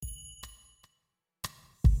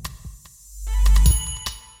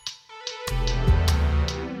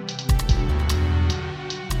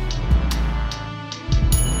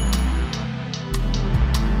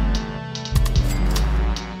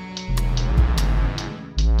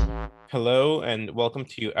Hello, and welcome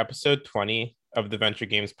to episode 20 of the Venture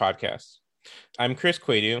Games podcast. I'm Chris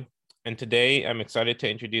Quadu, and today I'm excited to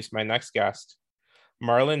introduce my next guest,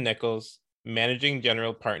 Marlon Nichols, Managing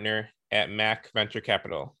General Partner at Mac Venture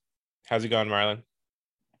Capital. How's it going, Marlon?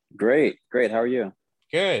 Great, great. How are you?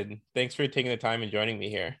 Good. Thanks for taking the time and joining me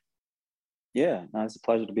here. Yeah, no, it's a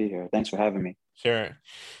pleasure to be here. Thanks for having me. Sure.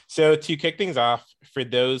 So, to kick things off, for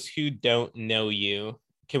those who don't know you,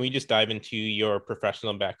 can we just dive into your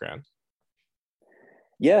professional background?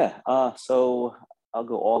 Yeah, so I'll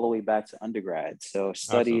go all the way back to undergrad. So Awesome.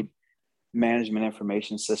 studied management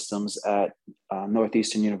information systems at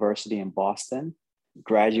Northeastern University in Boston.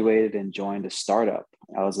 Graduated and joined a startup.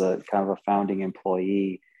 I was a kind of a founding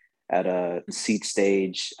employee at a seed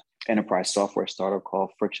stage enterprise software startup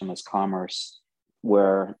called Frictionless Commerce,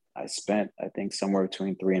 where I spent, I think, somewhere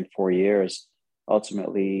between 3 and 4 years.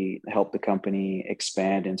 Ultimately, helped the company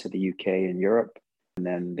expand into the UK and Europe, and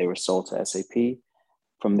then they were sold to SAP.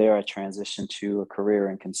 From there, I transitioned to a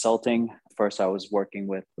career in consulting. First, I was working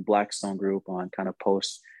with the Blackstone Group on kind of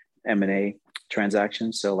post M&A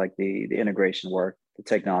transactions, so like the integration work, the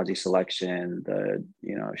technology selection, the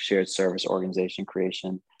shared service organization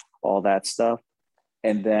creation, all that stuff.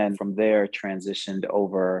 And then from there, transitioned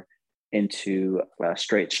over into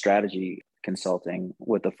straight strategy consulting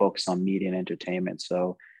with a focus on media and entertainment.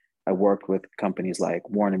 So I worked with companies like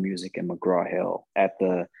Warner Music and McGraw Hill at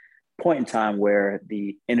the point in time where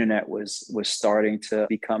the internet was starting to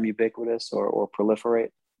become ubiquitous or proliferate,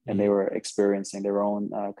 and they Mhm. were experiencing their own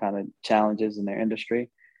kind of challenges in their industry.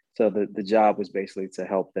 So the job was basically to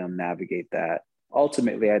help them navigate that.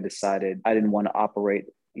 Ultimately, I decided I didn't want to operate,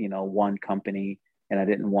 one company, and I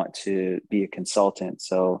didn't want to be a consultant.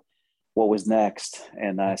 So what was next?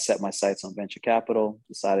 And I set my sights on venture capital,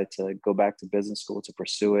 decided to go back to business school to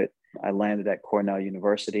pursue it. I landed at Cornell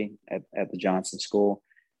University at the Johnson School,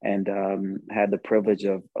 and had the privilege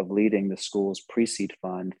of leading the school's pre-seed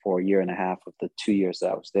fund for a year and a half of the 2 years that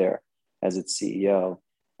I was there as its CEO.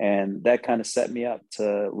 And that kind of set me up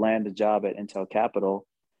to land a job at Intel Capital,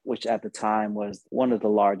 which at the time was one of the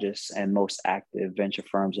largest and most active venture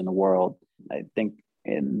firms in the world. I think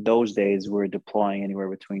in those days, we were deploying anywhere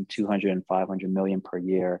between 200 and 500 million per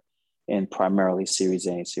year in primarily Series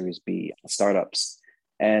A and Series B startups.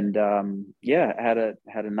 And yeah, had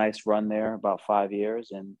a nice run there, about 5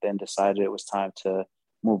 years, and then decided it was time to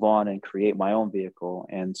move on and create my own vehicle.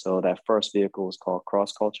 And so that first vehicle was called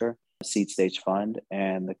Cross Culture Seed Stage Fund,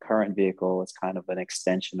 and the current vehicle is kind of an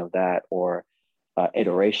extension of that, or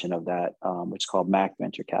iteration of that, which is called Mac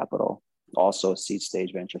Venture Capital, also a seed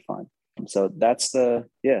stage venture fund. And so that's the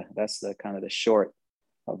kind of the short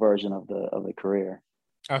version of the career.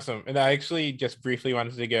 Awesome. And I actually just briefly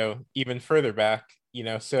wanted to go even further back,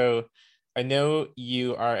 so I know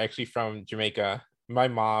you are actually from Jamaica. My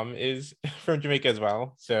mom is from Jamaica as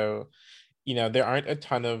well. So, there aren't a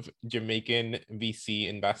ton of Jamaican VC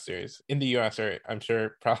investors in the US, or I'm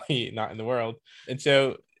sure probably not in the world. And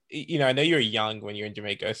so, I know you were young when you were in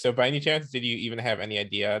Jamaica. So by any chance, did you even have any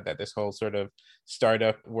idea that this whole sort of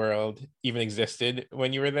startup world even existed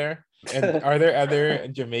when you were there? And are there other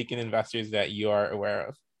Jamaican investors that you are aware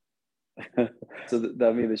of? So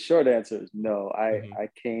I mean, the short answer is no. I Hmm. I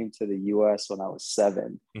came to the U.S. when I was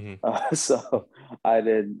 7, Hmm. so I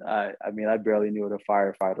didn't. I mean, I barely knew what a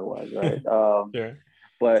firefighter was, right? Sure.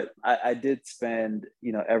 But I did spend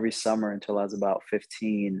every summer until I was about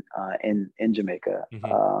 15 in Jamaica.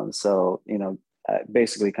 Hmm. So I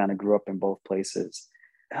basically kind of grew up in both places.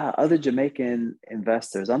 Other Jamaican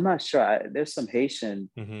investors, I'm not sure. There's some Haitian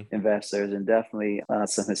Hmm. investors and definitely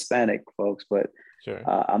some Hispanic folks, but Sure.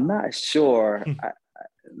 I'm not sure.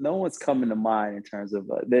 No one's coming to mind in terms of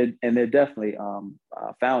they're definitely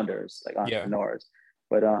founders, like Yeah. entrepreneurs,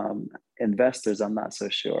 but investors, I'm not so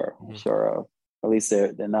sure. Mhm. Sure of. At least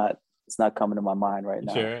they're not. It's not coming to my mind right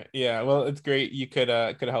now. Sure. Yeah. Well, it's great. You could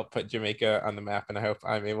help put Jamaica on the map, and I hope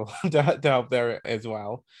I'm able to help there as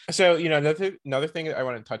well. So, another thing I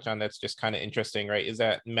want to touch on that's just kind of interesting, right, is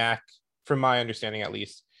that Mac, from my understanding at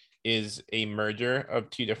least, is a merger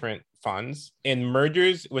of two different funds, and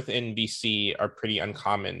mergers within VC are pretty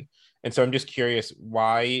uncommon. And so I'm just curious,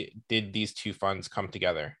 why did these two funds come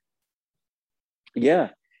together? Yeah.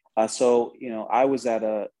 So I was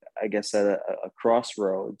I guess, at a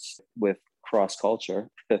crossroads with cross culture,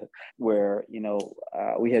 where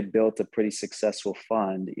we had built a pretty successful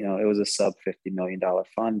fund. It was a sub $50 million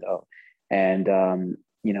fund though, and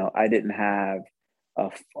I didn't have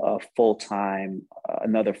a full time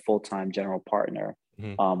another full time general partner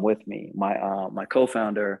Hmm. with me. My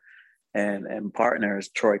co-founder and partners,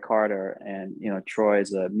 Troy Carter, and Troy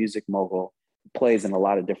is a music mogul, plays in a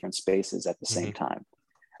lot of different spaces at the same Hmm. time.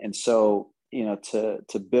 And so,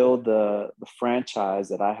 to build the franchise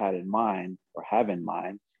that I had in mind or have in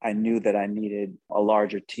mind, I knew that I needed a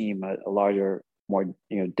larger team, a larger, more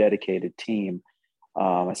dedicated team.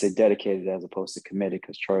 I say dedicated as opposed to committed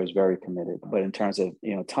because Troy was very committed. But in terms of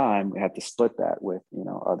time, we had to split that with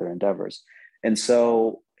other endeavors. And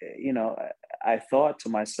so I thought to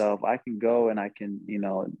myself, I can go and I can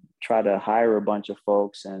try to hire a bunch of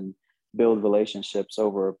folks and build relationships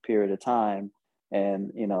over a period of time,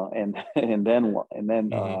 and and then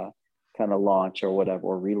Mm-hmm. kind of launch or whatever,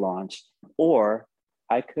 or relaunch, or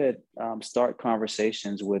I could start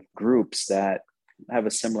conversations with groups that have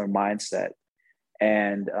a similar mindset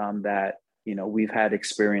and that we've had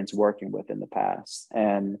experience working with in the past.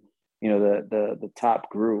 And the top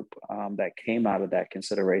group that came out of that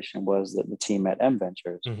consideration was the team at M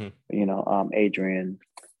Ventures. Mm-hmm. Adrian,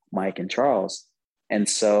 Mike, and Charles. And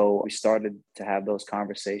so we started to have those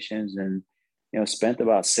conversations, and spent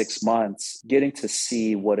about 6 months getting to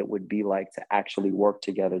see what it would be like to actually work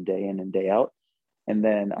together day in and day out. And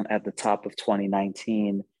then at the top of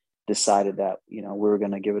 2019, decided that we were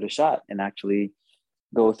going to give it a shot and actually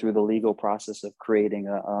go through the legal process of creating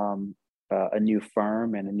a new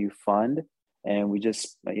firm and a new fund. And we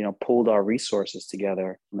just pulled our resources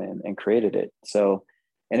together and created it. So,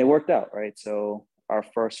 and it worked out, right? So our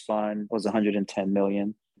first fund was 110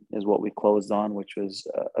 million is what we closed on, which was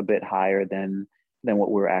a bit higher than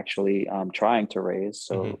what we are actually trying to raise.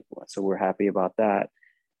 So so we're happy about that.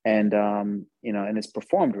 And and it's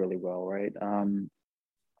performed really well, right?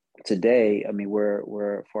 Today, I mean,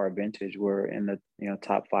 we're for our vintage, we're in the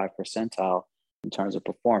top 5 percentile in terms of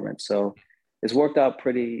performance. So it's worked out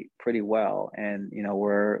pretty well, and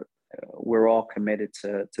we're all committed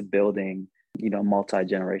to building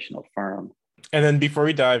multi-generational firm. And then before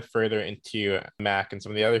we dive further into Mac and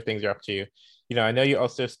some of the other things you're up to, I know you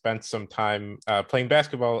also spent some time playing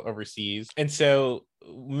basketball overseas. And so,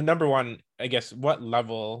 number one, I guess, what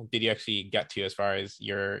level did you actually get to as far as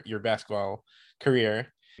your basketball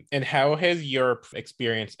career? And how has your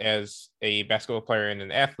experience as a basketball player and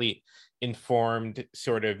an athlete informed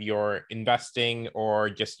sort of your investing or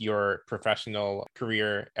just your professional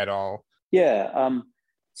career at all? Yeah.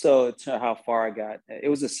 So to how far I got, it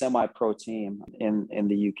was a semi-pro team in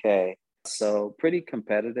the UK. So pretty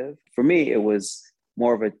competitive. For me, it was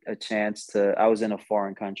more of a chance to, I was in a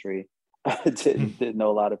foreign country. I didn't know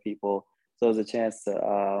a lot of people. So it was a chance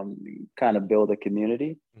to kind of build a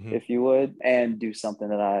community, Mm-hmm. if you would, and do something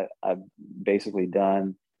that I've basically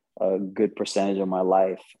done a good percentage of my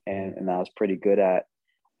life, and I was pretty good at.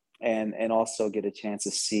 And also get a chance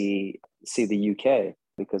to see the UK,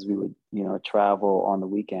 because we would travel on the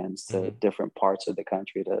weekends to Mm-hmm. different parts of the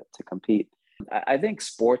country to compete. I think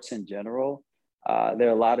sports in general, there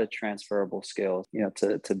are a lot of transferable skills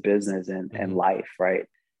to business and life, right?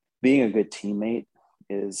 Being a good teammate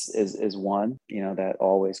is one that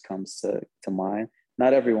always comes to mind.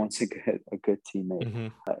 Not everyone's a good teammate. Mm-hmm.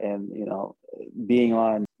 And being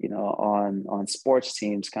on sports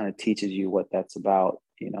teams kind of teaches you what that's about.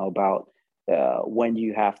 About when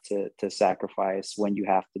you have to sacrifice, when you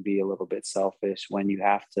have to be a little bit selfish, when you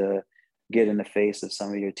have to get in the face of some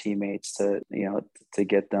of your teammates to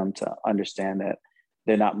get them to understand that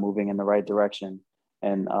they're not moving in the right direction.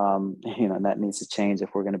 And and that needs to change if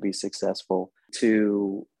we're going to be successful.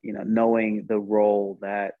 To knowing the role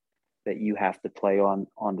that you have to play on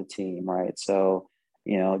the team, right? So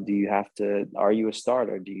do you have to, are you a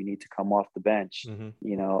starter? Do you need to come off the bench?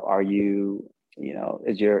 Mm-hmm. Are you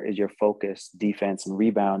is your focus defense and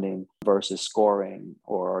rebounding versus scoring,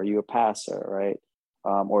 or are you a passer, right?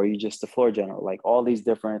 Or are you just a floor general? Like all these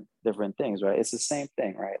different things, right? It's the same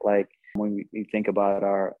thing, right? Like when we think about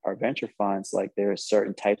our venture funds, like there are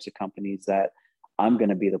certain types of companies that I'm going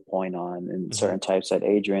to be the point on, and certain types that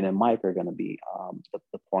Adrian and Mike are going to be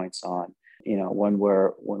the points on. When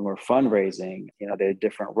we're fundraising, there are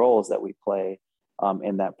different roles that we play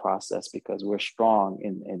in that process, because we're strong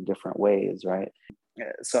in different ways, right?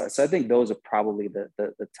 So I think those are probably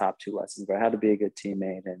the top two lessons, right? How to be a good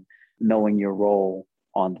teammate and knowing your role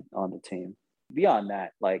on the team. Beyond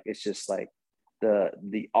that, like it's just like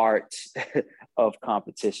the art of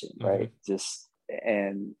competition, right? Just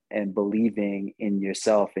and believing in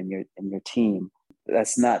yourself and your team.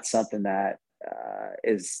 That's not something that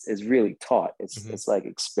is really taught. It's like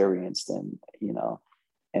experienced, and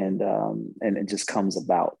and it just comes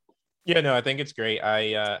about. Yeah, no, I think it's great.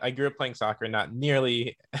 I grew up playing soccer, not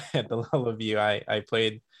nearly at the level of you. I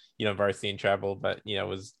played, varsity and travel, but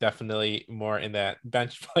was definitely more in that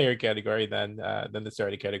bench player category than the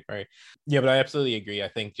starting category. Yeah, but I absolutely agree. I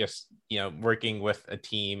think just working with a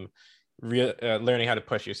team learning how to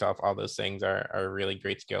push yourself, all those things are really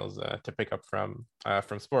great skills to pick up from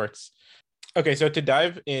sports. Okay, so to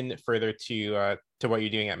dive in further to what you're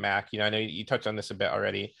doing at Mac, I know you touched on this a bit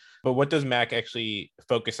already, but what does Mac actually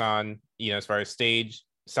focus on, as far as stage,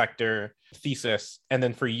 sector, thesis, and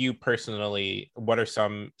then for you personally, what are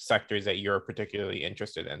some sectors that you're particularly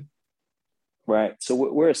interested in? Right. So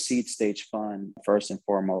we're a seed stage fund first and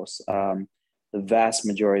foremost. The vast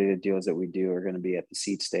majority of the deals that we do are going to be at the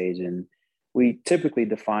seed stage, and we typically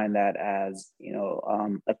define that as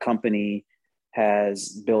a company has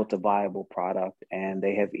built a viable product and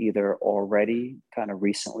they have either already kind of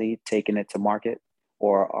recently taken it to market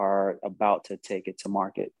or are about to take it to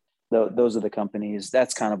market. Those are the companies.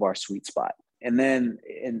 That's kind of our sweet spot. And then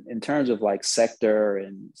in terms of like sector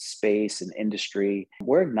and space and industry,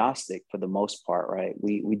 we're agnostic for the most part, right?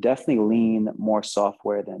 We definitely lean more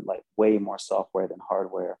software than like way more software than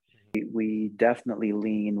hardware. We definitely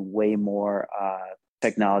lean way more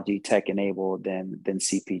technology, tech enabled than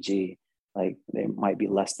CPG. Like they might be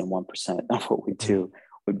less than 1% of what we do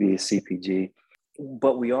would be CPG.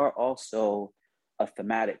 But we are also a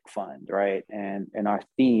thematic fund, right? And our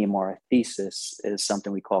theme or our thesis is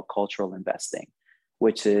something we call cultural investing,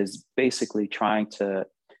 which is basically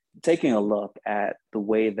taking a look at the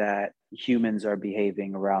way that humans are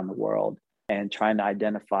behaving around the world and trying to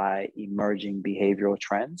identify emerging behavioral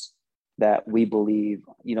trends that we believe,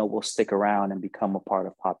 will stick around and become a part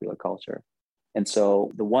of popular culture. And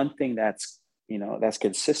so the one thing that's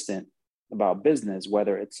consistent about business,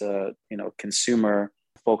 whether it's a, consumer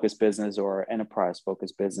focused business or enterprise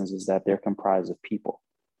focused business, is that they're comprised of people,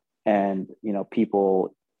 and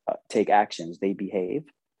people take actions, they behave.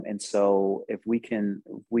 And so if we can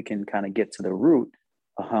kind of get to the root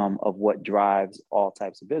of what drives all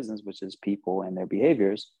types of business, which is people and their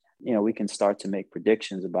behaviors, we can start to make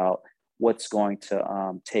predictions about what's going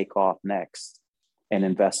to take off next and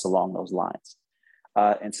invest along those lines.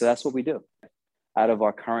 And so that's what we do. Out of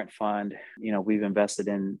our current fund, we've invested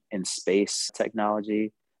in space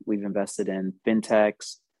technology, we've invested in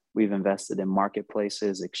fintechs, we've invested in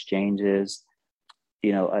marketplaces, exchanges,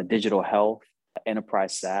 digital health,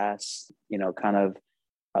 enterprise SaaS, kind of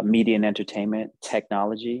media and entertainment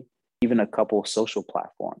technology, even a couple of social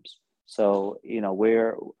platforms. So,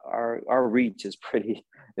 our reach is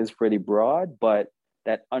pretty broad, but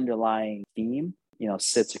that underlying theme,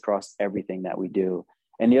 sits across everything that we do.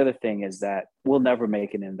 And the other thing is that we'll never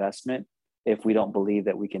make an investment if we don't believe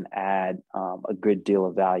that we can add a good deal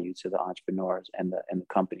of value to the entrepreneurs and the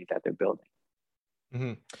company that they're building.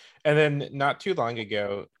 Mm-hmm. And then not too long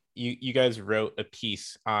ago, you guys wrote a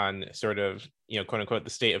piece on sort of, quote unquote,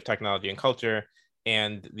 the state of technology and culture.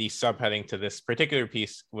 And the subheading to this particular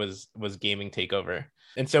piece was gaming takeover.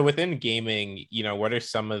 And so within gaming, what are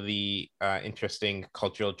some of the interesting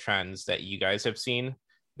cultural trends that you guys have seen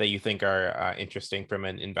that you think are interesting from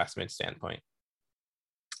an investment standpoint?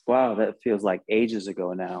 Wow, that feels like ages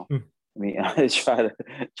ago now. I mean, I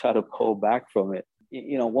try to pull back from it.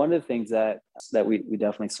 One of the things that we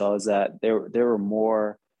definitely saw is that there were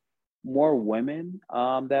more women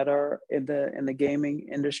that are in the gaming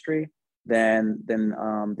industry than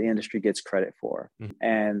the industry gets credit for.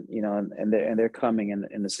 And they're coming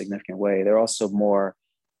in a significant way. There are also more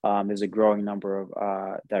there's a growing number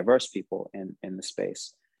of diverse people in the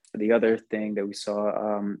space. The other thing that we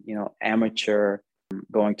saw, amateur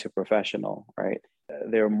going to professional, right?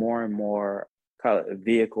 There are more and more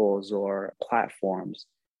vehicles or platforms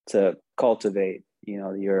to cultivate,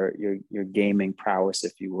 your gaming prowess,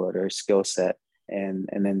 if you would, or skill set, and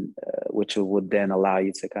then which would then allow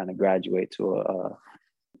you to kind of graduate to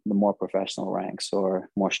the more professional ranks or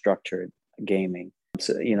more structured gaming.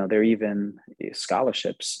 So, there are even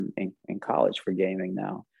scholarships in college for gaming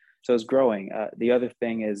now. So it's growing. The other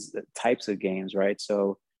thing is the types of games, right?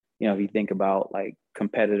 So, if you think about like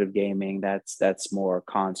competitive gaming, that's more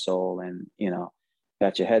console and,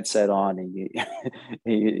 got your headset on and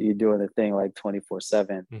you're doing the thing like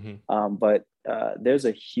 24/7. But there's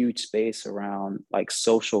a huge space around like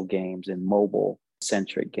social games and mobile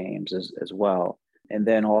centric games as well. And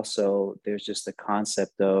then also there's just the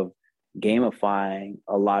concept of gamifying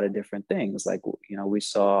a lot of different things. Like, we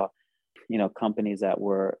saw, companies that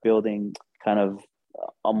were building kind of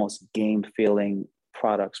almost game feeling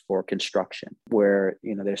products for construction where,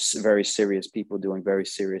 there's very serious people doing very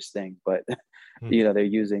serious things, but, they're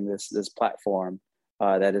using this platform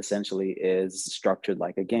that essentially is structured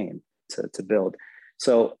like a game to build.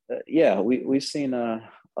 So we've seen a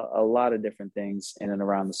lot of different things in and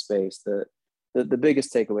around the space. The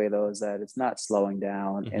biggest takeaway though is that it's not slowing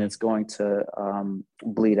down, and it's going to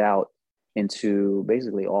bleed out into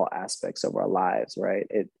basically all aspects of our lives, right?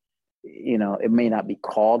 it may not be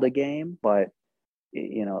called a game, but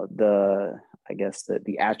the I guess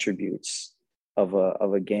the attributes of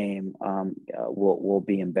a game will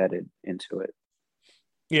be embedded into it.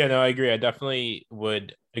 Yeah, no, I agree. I definitely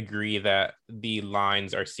would agree that the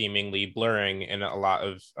lines are seemingly blurring in a lot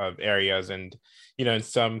of areas. And, in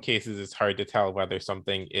some cases, it's hard to tell whether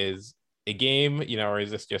something is a game, or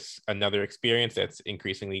is this just another experience that's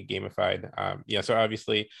increasingly gamified? So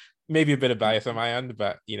obviously, maybe a bit of bias on my end,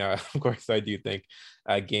 but, of course, I do think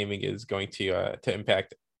gaming is going to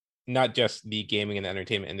impact not just the gaming and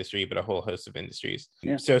entertainment industry, but a whole host of industries.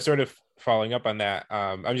 Yeah. So, sort of following up on that,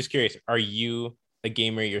 I'm just curious, are you a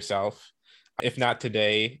gamer yourself? If not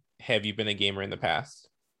today, have you been a gamer in the past?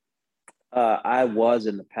 I was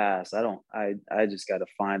in the past. I don't. I just got to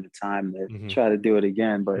find the time to Mm-hmm. try to do it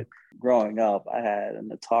again. But growing up, I had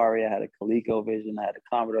an Atari, I had a ColecoVision, I had a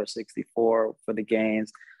Commodore 64 for the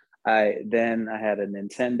games. I had a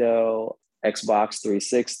Nintendo, Xbox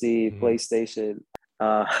 360, Mm-hmm. PlayStation.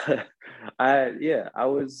 Uh, I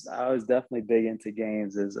was definitely big into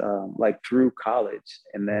games as like through college,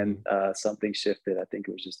 and then Mm-hmm. something shifted. I think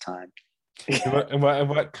it was just time. And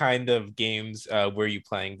what kind of games were you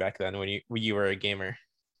playing back then when you were a gamer?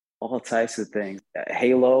 All types of things.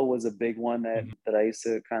 Halo was a big one that Mm-hmm. that I used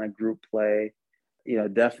to kind of group play.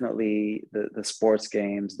 Definitely the sports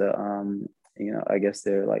games. I guess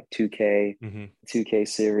they're like 2K, Mm-hmm. 2K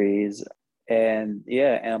series, and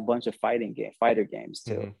yeah, and a bunch of fighter games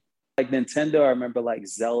too. Mm-hmm. Like Nintendo, I remember like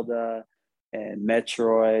Zelda and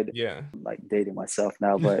Metroid. Yeah. I'm like dating myself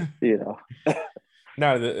now, but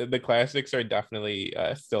No, the classics are definitely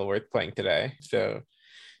still worth playing today. So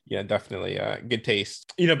yeah, definitely good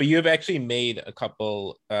taste. But you have actually made a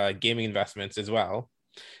couple gaming investments as well.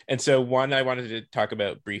 And so one I wanted to talk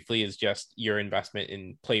about briefly is just your investment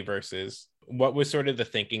in PlayVersus. What was sort of the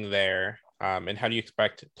thinking there? And how do you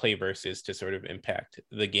expect PlayVersus to sort of impact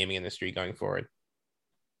the gaming industry going forward?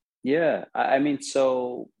 Yeah, I mean,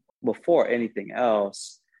 so before anything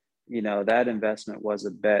else, that investment was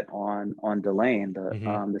a bet on Delane, the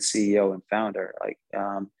Mm-hmm. the CEO and founder. Like,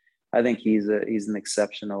 I think he's an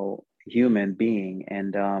exceptional human being,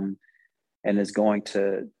 and is going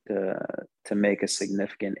to make a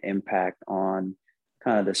significant impact on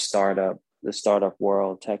kind of the startup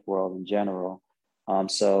world, tech world in general.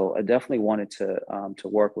 So I definitely wanted to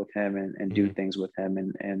work with him and do Mm-hmm. things with him,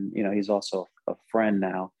 and he's also a friend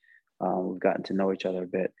now. We've gotten to know each other a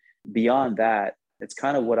bit. Beyond that, it's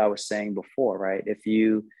kind of what I was saying before, right? If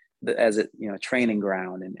you as a training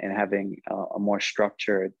ground, and having a more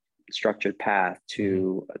structured path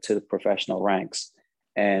Mm-hmm. to the professional ranks,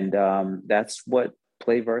 and that's what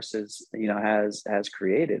PlayVersus has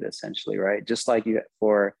created essentially, right? Just like you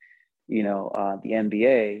for the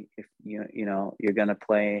NBA, if you're going to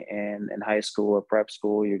play in high school or prep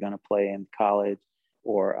school, you're going to play in college,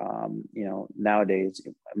 or nowadays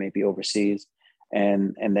maybe overseas,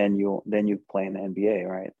 and then you play in the NBA,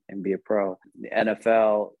 right? And be a pro. The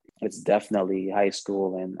NFL, it's definitely high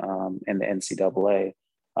school and the NCAA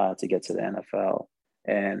to get to the NFL.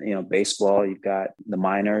 And baseball, you've got the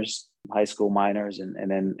minors, high school minors, and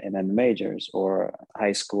then the majors, or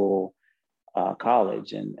high school,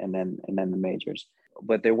 college, and then the majors.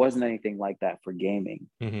 But there wasn't anything like that for gaming,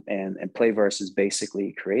 Mm-hmm. and PlayVersus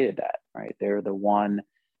basically created that. Right, they're the one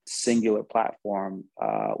singular platform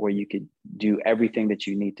where you could do everything that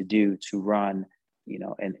you need to do to run,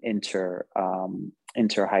 an inter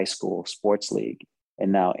high school sports league,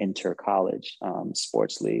 and now inter college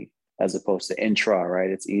sports league, as opposed to intra. Right,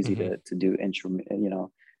 it's easy Mm-hmm. to do intra,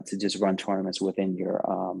 to just run tournaments within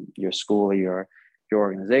your school or your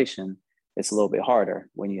organization. It's a little bit harder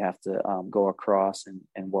when you have to go across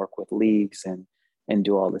and work with leagues and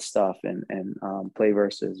do all this stuff. And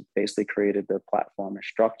PlayVersus basically created the platform and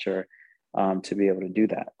structure to be able to do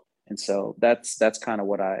that. And so that's kind of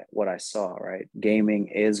what I saw. Right, gaming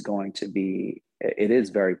is going to be, it is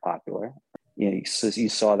very popular. You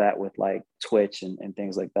saw that with like Twitch and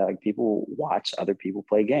things like that. Like, people watch other people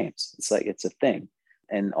play games. It's like it's a thing,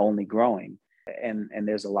 and only growing. And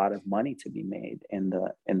there's a lot of money to be made in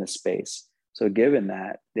the space. So given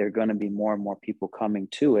that, there are going to be more and more people coming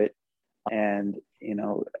to it, and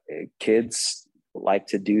kids like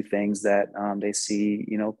to do things that they see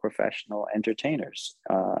professional entertainers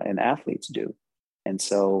and athletes do, and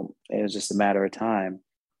so it was just a matter of time,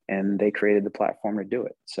 and they created the platform to do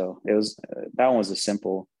it. So it was that one was a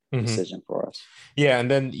simple Mm-hmm. decision for us. Yeah,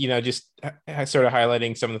 and then just sort of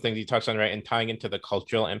highlighting some of the things you touched on, right, and tying into the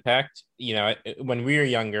cultural impact. When we were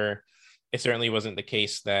younger, it certainly wasn't the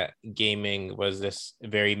case that gaming was this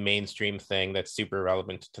very mainstream thing that's super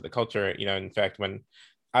relevant to the culture. In fact, when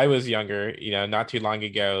I was younger, not too long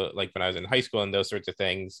ago, like when I was in high school and those sorts of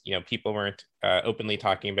things, people weren't openly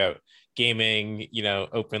talking about gaming,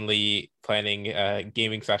 openly planning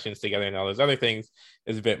gaming sessions together and all those other things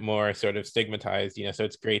is a bit more sort of stigmatized, so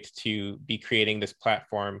it's great to be creating this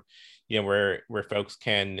platform, where folks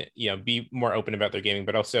can, be more open about their gaming,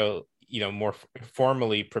 but also, more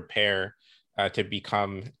formally prepare to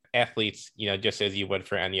become athletes, just as you would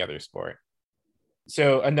for any other sport.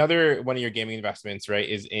 So another one of your gaming investments, right,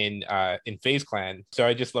 is in FaZe Clan. So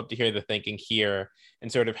I just love to hear the thinking here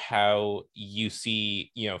and sort of how you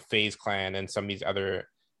see, FaZe Clan and some of these other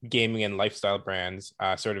gaming and lifestyle brands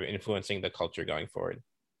sort of influencing the culture going forward.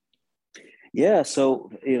 Yeah,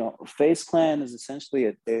 so FaZe Clan is essentially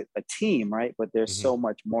a team, right? But there's Mm-hmm. so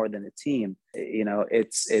much more than a team. It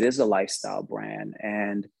is a lifestyle brand,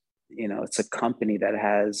 and it's a company that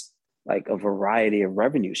has like a variety of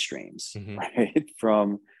revenue streams, Mm-hmm. right?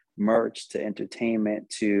 From merch to entertainment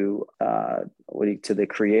to to the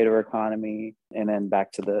creator economy, and then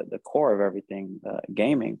back to the core of everything,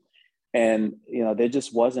 gaming. And there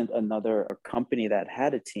just wasn't another company that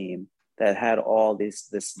had a team that had all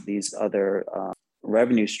these other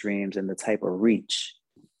revenue streams and the type of reach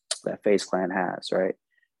that FaZe Clan has, right?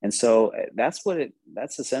 And so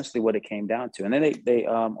that's essentially what it came down to. And then they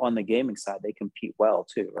on the gaming side, they compete well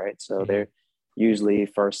too, right? So Mm-hmm. they're usually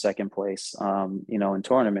first, second place, in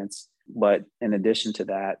tournaments. But in addition to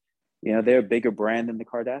that, they're a bigger brand than the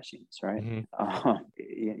Kardashians, right? Mm-hmm.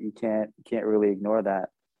 You can't really ignore that.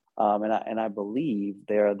 And I believe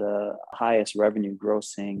they're the highest revenue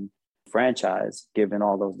grossing franchise, given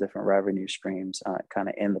all those different revenue streams, kind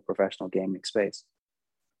of in the professional gaming space.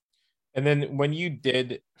 And then when you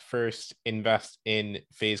did first invest in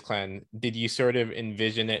FaZe Clan, did you sort of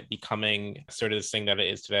envision it becoming sort of this thing that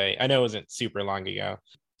it is today? I know it wasn't super long ago.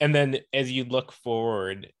 And then as you look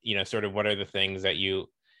forward, sort of what are the things that you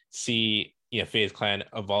see, FaZe Clan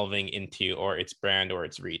evolving into, or its brand or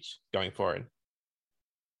its reach going forward?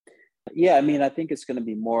 Yeah, I mean, I think it's going to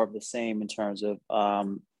be more of the same in terms of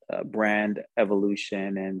brand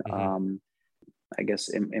evolution and Mm-hmm. I guess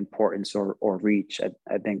importance or reach.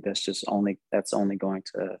 I think that's only going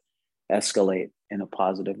to escalate in a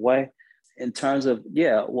positive way. In terms of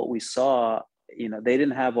what we saw, they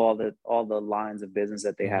didn't have all the lines of business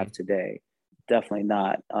that they Mm-hmm. have today. Definitely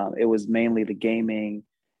not. It was mainly the gaming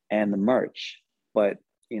and the merch. But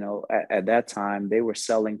at that time, they were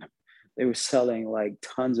selling like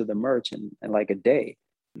tons of the merch in like a day.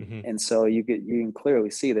 Mm-hmm. And so you can clearly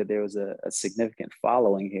see that there was a significant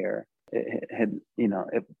following here. It had,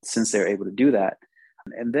 since they're able to do that.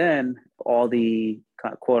 And then all the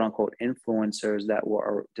quote unquote influencers that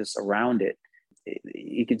were just around it,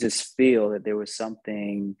 you could just feel that there was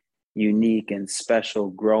something unique and special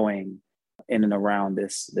growing in and around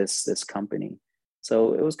this company.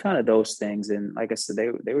 So it was kind of those things, and like I said,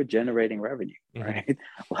 they were generating revenue, Mm-hmm. right?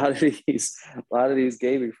 A lot of these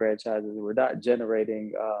gaming franchises were not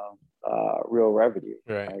generating real revenue,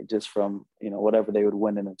 Right. right? Just from whatever they would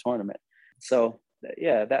win in a tournament. So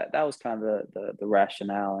yeah, that was kind of the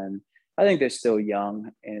rationale, and I think they're still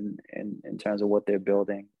young in terms of what they're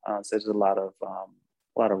building. So there's a lot of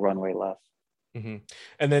runway left. Mm-hmm.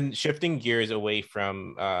 And then shifting gears away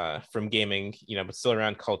from gaming, but still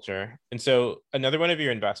around culture. And so another one of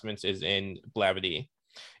your investments is in Blavity.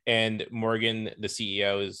 And Morgan, the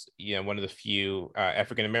CEO, is one of the few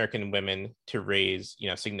African American women to raise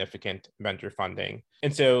significant venture funding.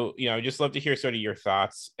 And so I'd just love to hear sort of your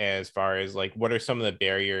thoughts as far as like what are some of the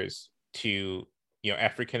barriers to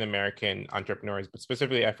African American entrepreneurs, but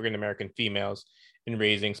specifically African American females, in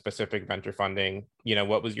raising specific venture funding.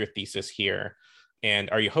 What was your thesis here?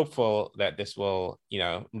 And are you hopeful that this will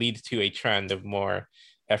lead to a trend of more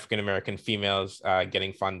African American females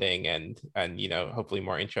getting funding and hopefully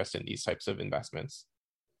more interest in these types of investments?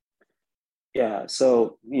 Yeah,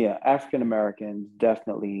 so yeah, African Americans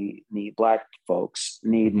definitely need Black folks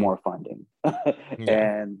need Mm-hmm. more funding,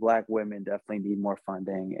 Yeah. and Black women definitely need more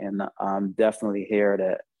funding, and I'm definitely here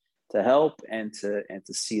to help and to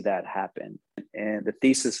see that happen. And the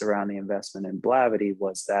thesis around the investment in Blavity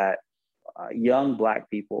was that young Black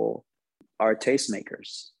people are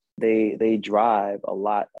tastemakers. They drive a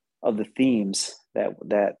lot of the themes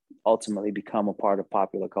that ultimately become a part of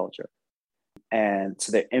popular culture, and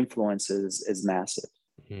so their influence is massive.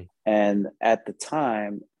 Mm-hmm. And at the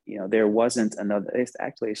time, there wasn't another. It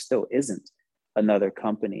actually still isn't another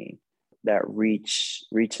company that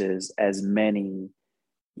reaches as many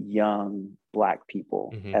young Black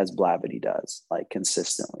people Mm-hmm. as Blavity does, like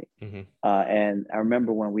consistently. Mm-hmm. And I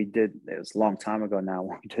remember when we did, it was a long time ago now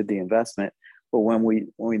when we did the investment, but when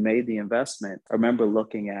we made the investment, I remember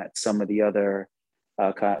looking at some of the other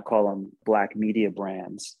call them Black media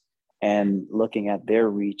brands, and looking at their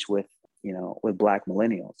reach with, with Black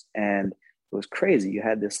millennials. And it was crazy. You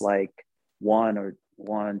had this like 1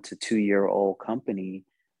 to 2 year old company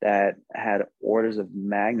that had orders of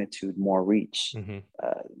magnitude more reach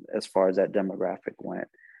as far as that demographic went.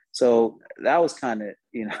 So that was kind of,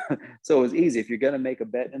 so it was easy. If you're going to make a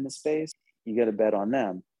bet in the space, you got to bet on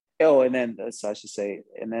them. Oh, and then, so I should say,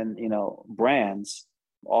 and then, brands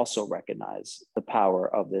also recognize the power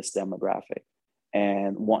of this demographic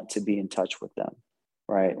and want to be in touch with them,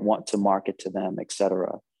 right? Want to market to them, et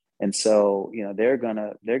cetera. And so, they're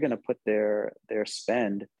gonna put their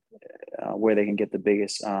spend where they can get the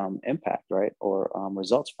biggest impact, right, or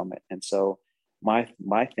results from it. And so, my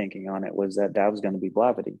thinking on it was that was going to be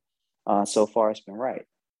Blavity. So far, it's been right.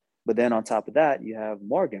 But then on top of that, you have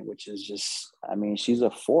Morgan, which is just, I mean, she's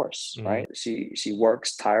a force, right? She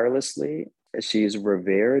works tirelessly. She's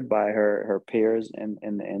revered by her peers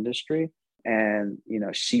in the industry. And,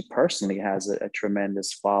 she personally has a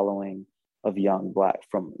tremendous following of young Black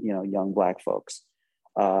folks.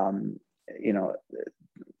 All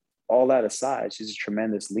that aside, she's a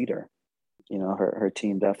tremendous leader. Her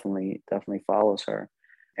team definitely follows her.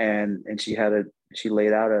 And she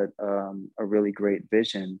laid out a really great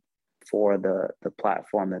vision for the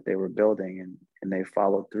platform that they were building, and they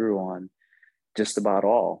followed through on just about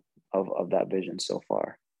all of that vision so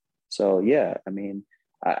far. So yeah, I mean,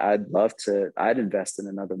 I'd invest in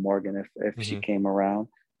another Morgan if she came around,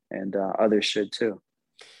 and others should too.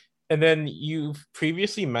 And then you've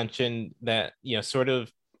previously mentioned that, sort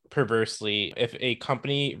of perversely, if a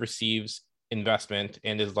company receives investment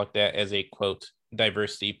and is looked at as a quote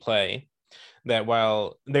diversity play, that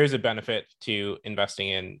while there's a benefit to investing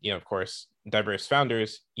in, of course, diverse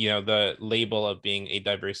founders, the label of being a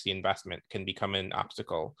diversity investment can become an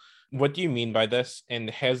obstacle. What do you mean by this? And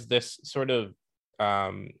has this sort of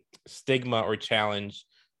stigma or challenge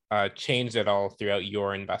changed at all throughout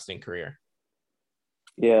your investing career?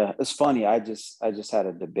 Yeah, it's funny. I just had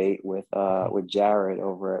a debate with Jared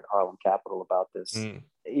over at Harlem Capital about this.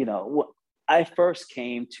 I first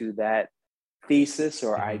came to that thesis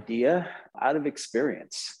or idea out of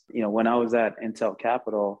experience. When I was at Intel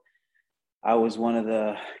Capital, I was one of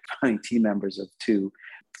the founding team members of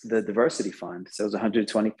the Diversity Fund. So it was a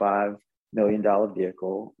 $125 million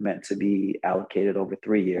vehicle meant to be allocated over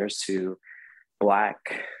 3 years to Black,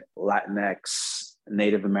 Latinx,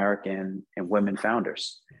 Native American, and women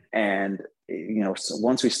founders. And, so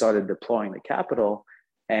once we started deploying the capital,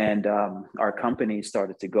 and our company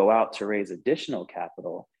started to go out to raise additional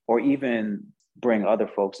capital, or even bring other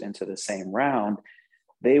folks into the same round,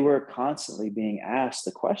 they were constantly being asked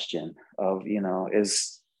the question of,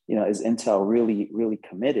 is Intel really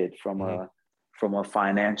committed from a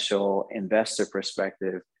financial investor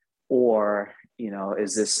perspective, or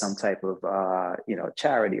is this some type of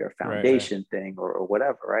charity or foundation thing or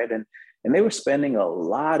whatever, right? And they were spending a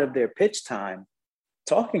lot of their pitch time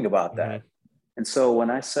talking about that. And so when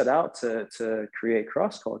I set out to create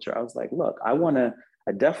Cross Culture, I was like, look,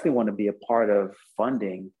 I definitely want to be a part of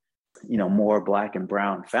funding, more Black and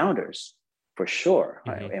brown founders for sure,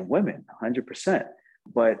 and women, 100%.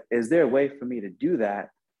 But is there a way for me to do that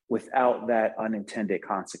without that unintended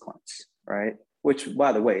consequence, right? Which,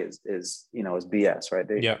 by the way, is BS, right?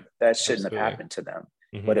 That shouldn't have happened to them,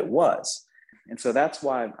 but it was. And so that's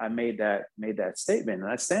why I made that statement, and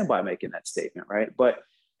I stand by making that statement, right? But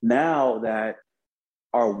now that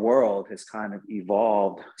our world has kind of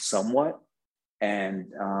evolved somewhat,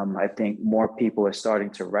 and I think more people are starting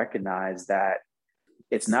to recognize that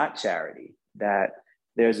it's not charity, that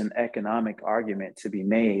there's an economic argument to be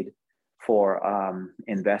made for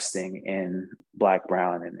investing in Black,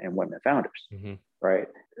 brown, and women founders, right?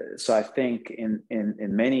 So I think in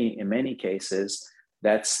many cases,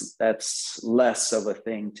 that's less of a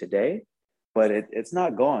thing today, but it's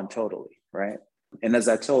not gone totally, right? And as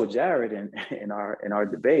I told Jared in our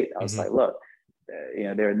debate, I was like, look,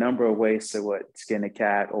 there are a number of ways to skin a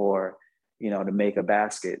cat, or to make a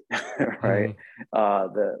basket, right?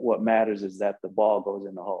 What matters is that the ball goes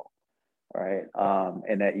in the hole, right?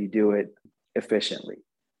 And that you do it efficiently,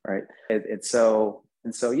 right? And so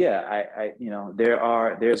yeah,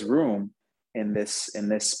 there's room in this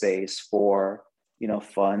space for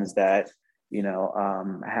funds that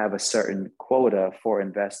have a certain quota for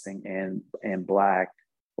investing in Black,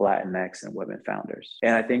 Latinx, and women founders.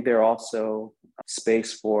 And I think there are also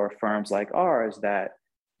space for firms like ours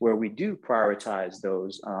where we do prioritize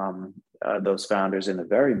those founders in a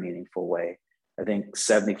very meaningful way. I think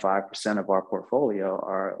 75% of our portfolio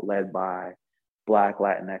are led by Black,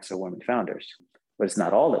 Latinx, or women founders, but it's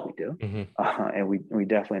not all that we do. And we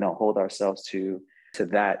definitely don't hold ourselves to to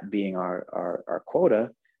that being our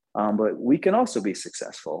quota. But we can also be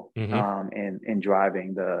successful in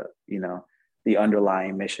driving the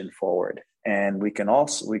underlying mission forward. And we can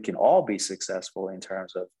all be successful in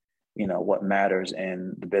terms of, what matters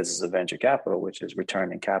in the business of venture capital, which is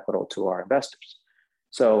returning capital to our investors.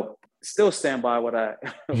 So still stand by what I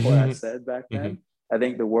what I said back then. I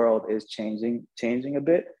think the world is changing a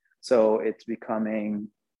bit. So it's becoming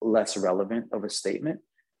less relevant of a statement.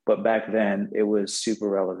 But back then it was super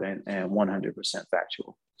relevant and 100%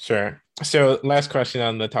 factual. Sure. So last question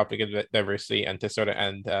on the topic of diversity, and to sort of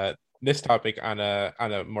end this topic on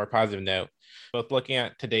a more positive note, both looking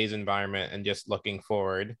at today's environment and just looking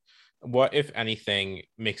forward, what, if anything,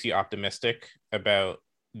 makes you optimistic about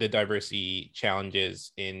the diversity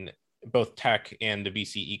challenges in both tech and the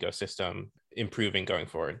VC ecosystem improving going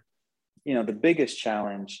forward? The biggest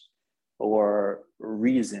challenge or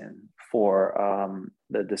reason for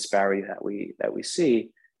the disparity that we see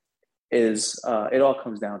is it all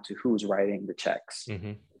comes down to who's writing the checks,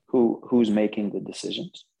 who's making the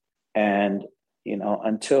decisions. And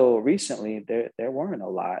until recently, there weren't a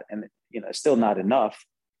lot, and still not enough,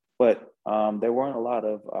 but there weren't a lot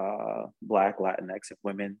of Black, Latinx, and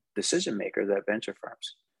women decision makers at venture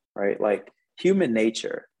firms, right? Like, human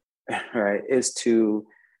nature, right, is to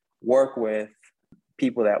work with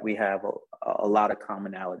people that we have a lot of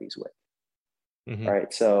commonalities with,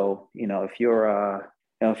 right? So if you're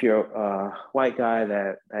a white guy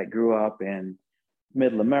that grew up in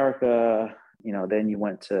Middle America, then you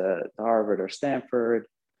went to Harvard or Stanford,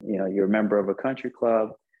 you're a member of a country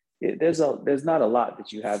club. There's not a lot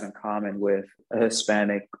that you have in common with a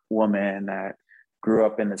Hispanic woman that grew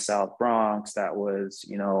up in the South Bronx, that was,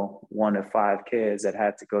 one of 5 kids that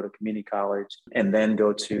had to go to community college and then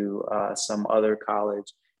go to some other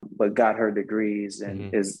college, but got her degrees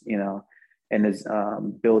and is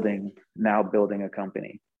building a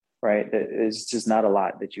company, right? It's just not a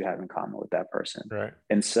lot that you have in common with that person. Right.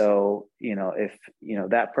 And so, if,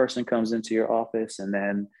 that person comes into your office and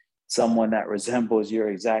then someone that resembles your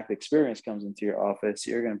exact experience comes into your office,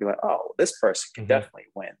 you're going to be like, oh, this person can definitely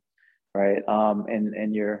win. Right.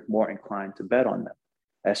 And you're more inclined to bet on them.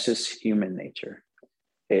 That's just human nature.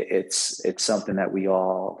 It's something that we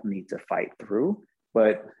all need to fight through,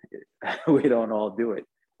 but we don't all do it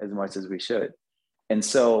as much as we should. And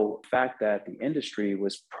so the fact that the industry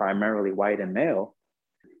was primarily white and male,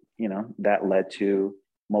 that led to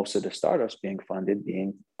most of the startups being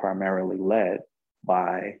primarily led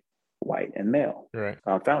by white and male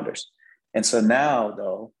founders. And so now,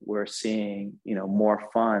 though, we're seeing, more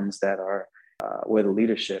funds that are where the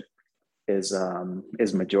leadership is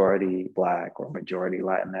majority Black or majority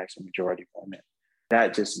Latinx or majority women.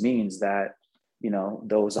 That just means that,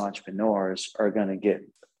 those entrepreneurs are going to get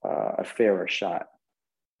a fairer shot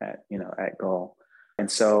at goal. And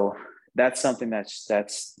so that's something that's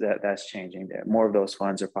changing. There, more of those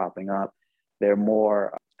funds are popping up. They're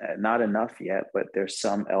more, not enough yet, but there's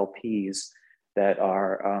some LPs that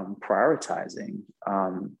are prioritizing,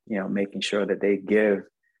 making sure that they give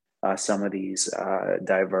some of these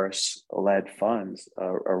diverse-led funds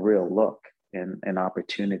a real look and an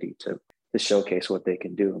opportunity to showcase what they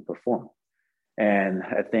can do and perform. And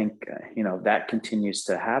I think, that continues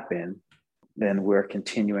to happen, then we're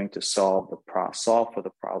continuing to solve for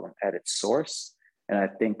the problem at its source. And I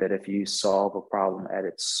think that if you solve a problem at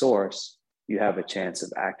its source, you have a chance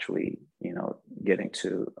of actually, getting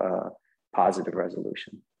to positive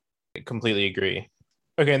resolution. I completely agree.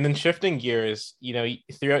 Okay, and then shifting gears,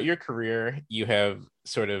 throughout your career, you have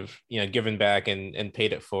sort of, given back and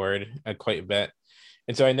paid it forward quite a bit.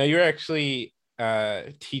 And so I know you're actually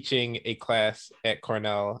teaching a class at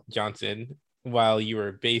Cornell Johnson while you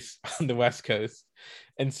were based on the West Coast.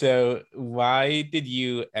 And so why did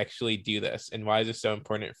you actually do this? And why is it so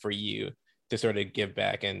important for you to sort of give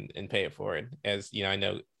back and pay it forward? As, I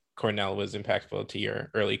know Cornell was impactful to your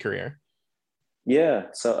early career. Yeah.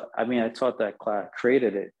 So, I taught that class,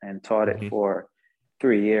 created it and taught it for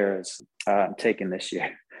 3 years. I'm taking this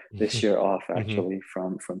year off actually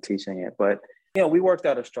from teaching it. But, we worked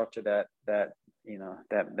out a structure that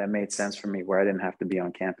made sense for me, where I didn't have to be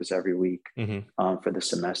on campus every week for the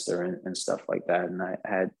semester and stuff like that. And I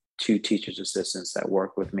had 2 teachers assistants that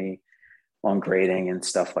worked with me on grading and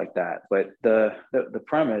stuff like that. But the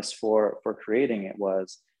premise for creating it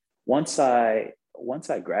was, once I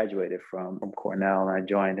graduated from Cornell and I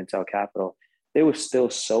joined Intel Capital, there was still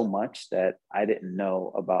so much that I didn't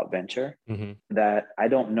know about venture that I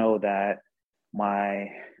don't know that my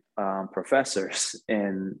professors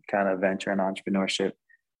in kind of venture and entrepreneurship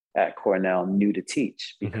at Cornell knew to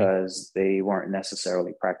teach, because they weren't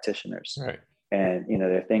necessarily practitioners. Right. And,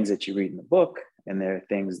 there are things that you read in the book and there are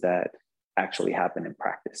things that actually happen in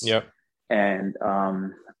practice. Yep. And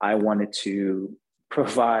I wanted to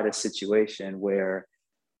provide a situation where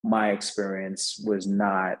my experience was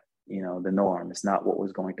not, the norm. It's not what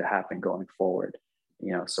was going to happen going forward.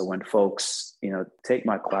 So when folks, take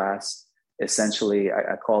my class, essentially,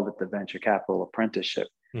 I called it the venture capital apprenticeship.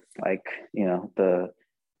 Like,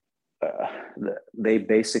 they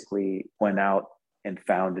basically went out and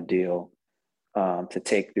found a deal to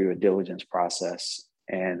take through a diligence process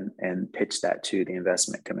and pitch that to the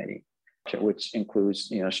investment committee, which includes,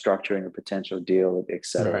 structuring a potential deal, et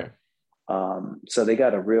cetera. Right. So they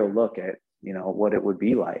got a real look at, what it would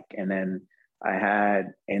be like. And then I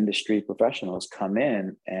had industry professionals come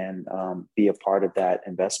in and be a part of that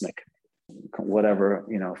investment committee, whatever,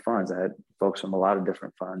 funds. I had folks from a lot of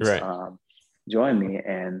different funds Right. join me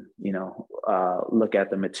and, look at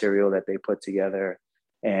the material that they put together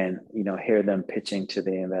and, hear them pitching to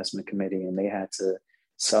the investment committee. And they had to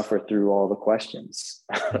suffer through all the questions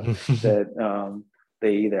that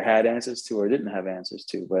they either had answers to or didn't have answers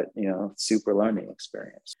to, but, super learning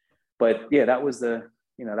experience. But yeah, that was the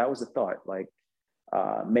thought, like,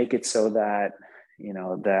 make it so that,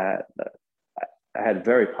 that I had a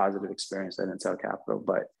very positive experience at Intel Capital,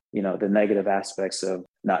 but, the negative aspects of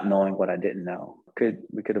not knowing what I didn't know,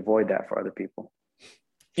 we could avoid that for other people.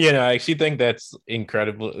 I actually think that's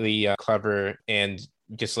incredibly clever and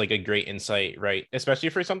just like a great insight, right? Especially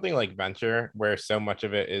for something like venture, where so much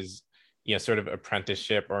of it is, sort of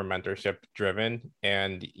apprenticeship or mentorship driven,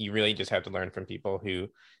 and you really just have to learn from people who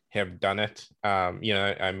have done it.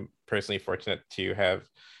 I'm personally fortunate to have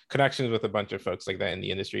connections with a bunch of folks like that in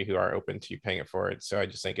the industry who are open to paying it forward. So I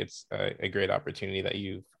just think it's a great opportunity that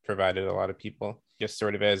you've provided a lot of people. Just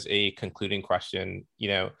sort of as a concluding question,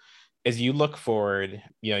 as you look forward,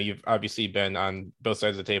 you've obviously been on both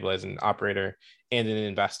sides of the table as an operator and an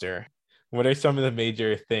investor. What are some of the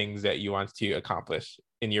major things that you want to accomplish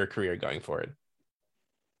in your career going forward?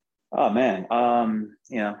 Oh man,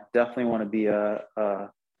 definitely want to be a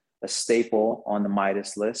staple on the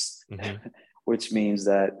Midas list, mm-hmm. which means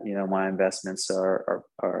that my investments are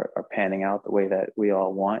panning out the way that we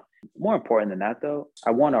all want. More important than that, though,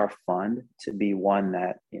 I want our fund to be one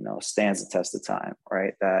that stands the test of time,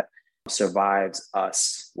 right? That survives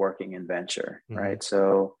us working in venture, mm-hmm. right?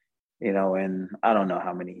 So, and I don't know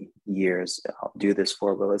how many years I'll do this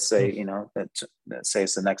for, but let's say, mm-hmm. Let's say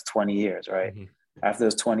it's the next 20 years, right? Mm-hmm. After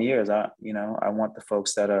those 20 years, I want the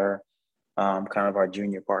folks that are kind of our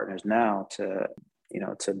junior partners now to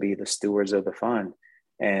be the stewards of the fund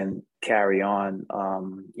and carry on,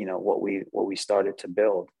 what we started to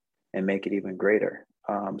build and make it even greater.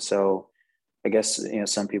 So I guess,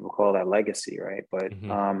 some people call that legacy, right? But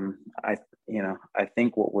mm-hmm. I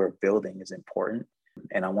think what we're building is important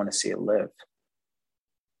and I want to see it live.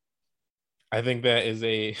 I think that is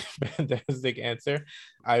a fantastic answer.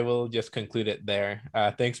 I will just conclude it there.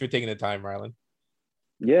 Thanks for taking the time, Marlon.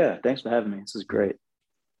 Yeah, thanks for having me. This is great.